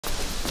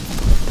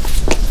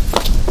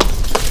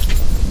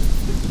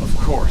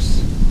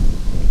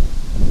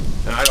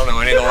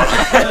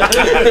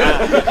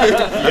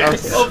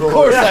Yes. Of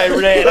course I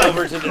ran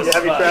over to this Yeah,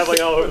 be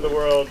traveling all over the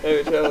world.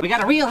 We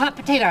got a real hot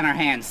potato on our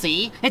hands,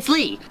 see? It's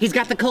Lee. He's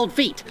got the cold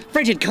feet.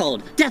 Frigid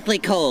cold, deathly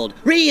cold,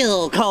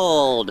 real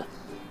cold.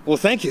 Well,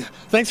 thank you.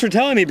 Thanks for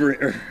telling me,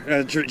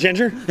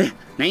 Ginger.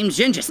 Name's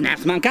Ginger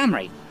Snaps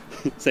Montgomery.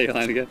 Say your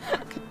line again.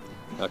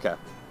 Okay.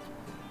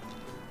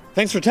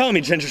 Thanks for telling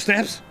me, Ginger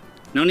Snaps.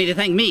 No need to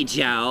thank me,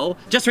 Joe.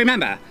 Just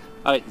remember.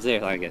 Oh, wait, say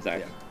your line again, sorry.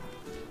 Yeah.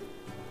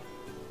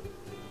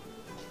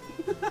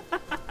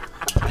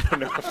 I don't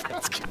know if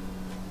that's good.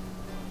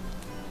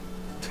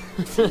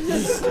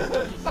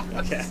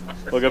 Okay.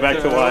 We'll go back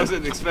to one. I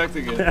wasn't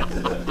expecting it.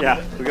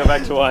 Yeah, we'll go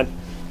back to one.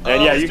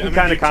 And yeah, you can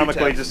kind of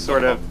comically just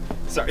sort of...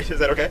 Sorry, is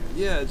that okay?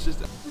 Yeah, it's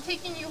just... I'm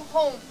taking you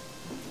home,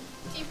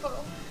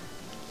 Depot.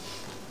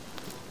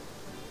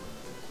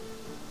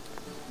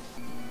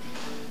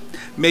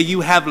 May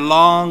you have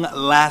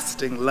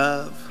long-lasting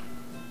love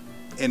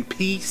and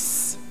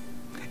peace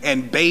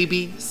and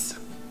babies.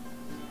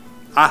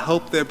 I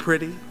hope they're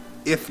pretty.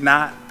 If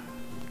not,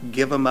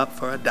 give them up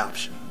for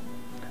adoption.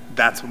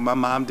 That's what my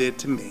mom did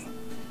to me.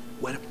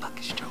 Where the fuck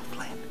is Joe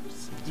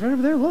Flanders? He's right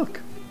over there,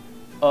 look.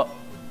 Oh,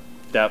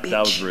 that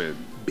was rude.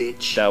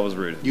 Bitch. That was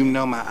rude. You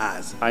know my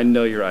eyes. I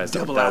know your eyes.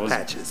 Double eye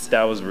patches.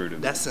 That was rude of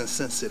me. That's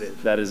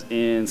insensitive. That is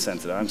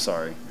insensitive. I'm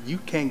sorry. You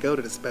can't go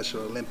to the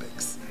Special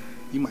Olympics.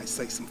 You might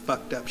say some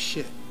fucked up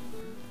shit.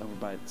 Over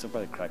by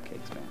the crab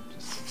cakes, man.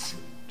 Just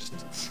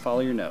follow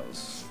your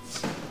nose.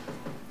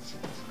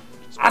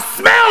 I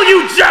smell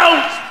you, Joe!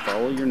 Just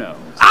follow your nose.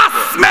 I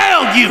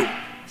smell you!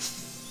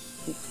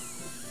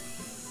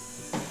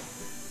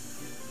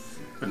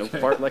 No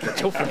fart like a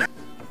Joe.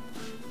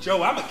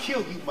 Joe, I'ma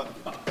kill you,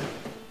 motherfucker.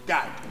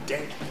 God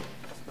damn.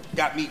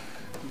 Got me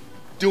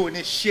doing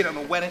this shit on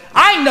the wedding.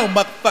 I ain't no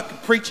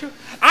motherfucking preacher.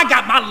 I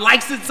got my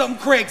license on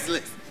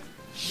Craigslist.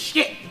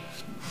 Shit.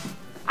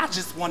 I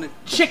just wanted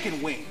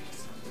chicken wings.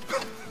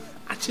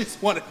 I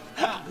just wanted...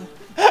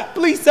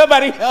 Please,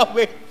 somebody help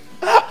me.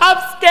 I'm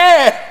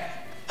scared.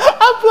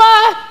 I'm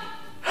blind.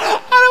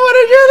 I don't want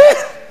to do this.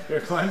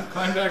 Here,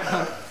 climb back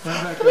up.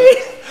 Climb back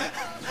Please.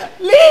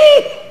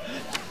 Leave.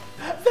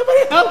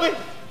 Somebody help me.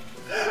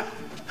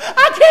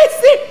 I can't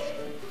see.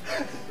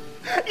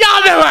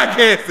 Y'all know I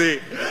can't see.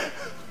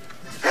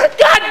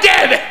 God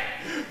damn it.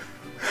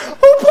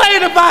 Who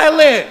played the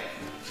violin?